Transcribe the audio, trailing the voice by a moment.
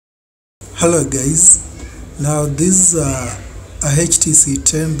Hello guys, now this is a HTC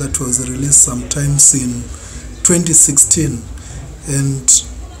 10 that was released sometimes in 2016, and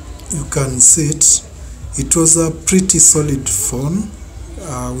you can see it was a pretty solid phone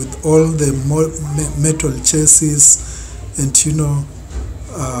with all the metal chassis and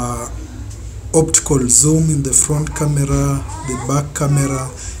optical zoom in the front camera, the back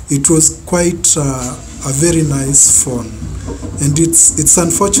camera. It was quite a very nice phone, and it's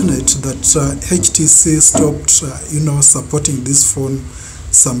unfortunate that HTC stopped supporting this phone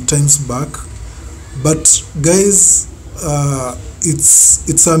sometimes back. But guys,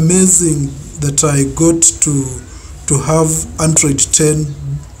 it's amazing that I got to have Android 10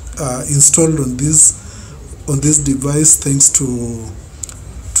 installed on this device, thanks to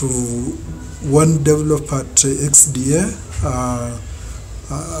one developer at XDA.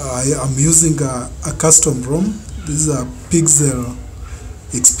 I am using a custom ROM. This is a Pixel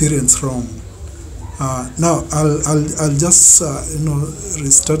Experience ROM. Now I'll just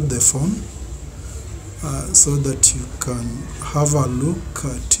restart the phone so that you can have a look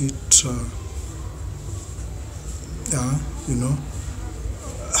at it.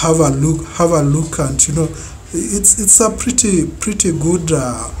 Have a look, and it's a pretty good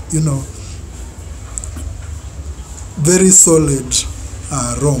very solid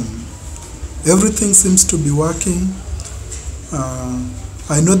ROM. Everything seems to be working.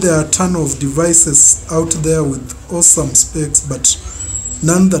 I know there are a ton of devices out there with awesome specs, but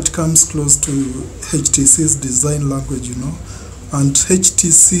none that comes close to HTC's design language, and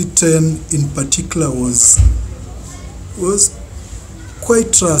HTC 10 in particular was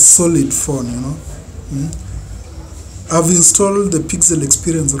quite a solid phone, I've installed the Pixel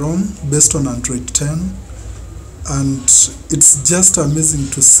Experience ROM based on Android 10, and it's just amazing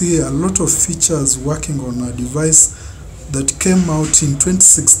to see a lot of features working on a device that came out in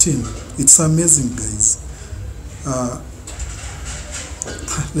 2016. It's amazing, guys.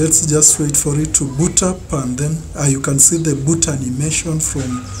 Let's just wait for it to boot up, and then you can see the boot animation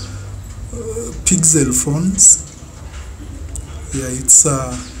from Pixel phones. Yeah, it's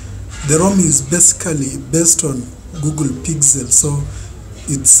the ROM is basically based on Google Pixel, so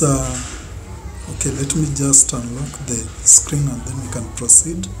it's okay. Let me just unlock the screen and then we can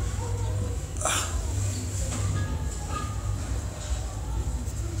proceed.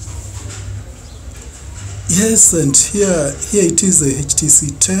 Yes, and here it is, a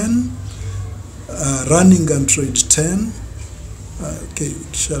HTC 10 running Android 10. Okay,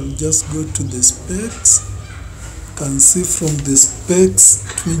 we shall just go to the specs. You can see from the specs,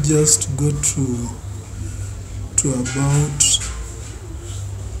 let me just go to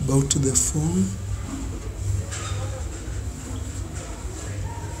about the phone.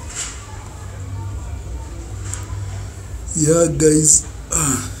 Yeah, guys,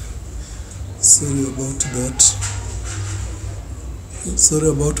 sorry about that. Sorry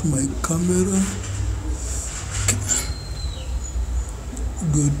about my camera.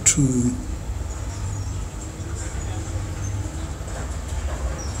 Go to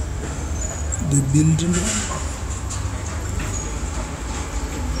the building.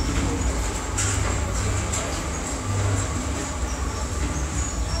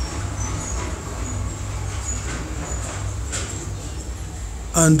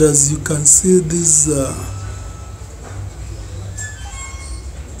 And as you can see, this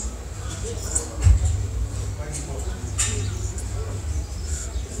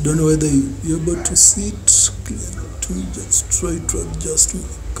don't know whether you're able to see it clearly. Let me just try to adjust my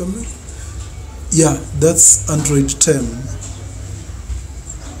camera. Yeah, that's Android 10.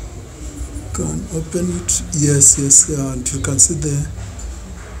 Can open it. Yes, and you can see the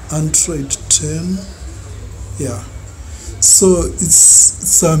Android 10. Yeah. So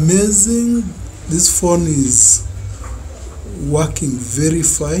it's amazing. This phone is working very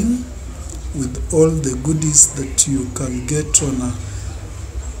fine with all the goodies that you can get on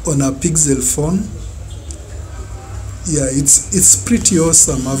a Pixel phone. Yeah, it's pretty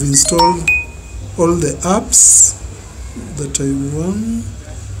awesome. I've installed all the apps that I want,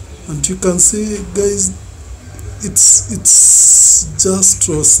 and you can see, guys, it's just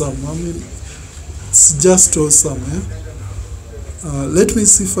awesome. I mean, it's just awesome, eh? Let me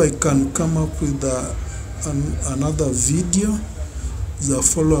see if I can come up with another video as a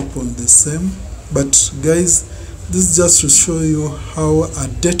follow-up on the same. But guys, this is just to show you how a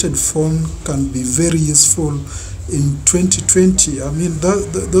dated phone can be very useful in 2020. I mean,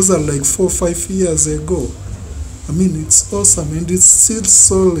 those are like 4 or 5 years ago. I mean, it's awesome, and it's still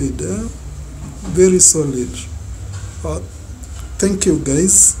solid, very solid. Thank you,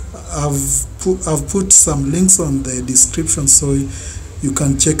 guys. I've put some links on the description so you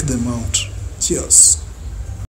can check them out. Cheers.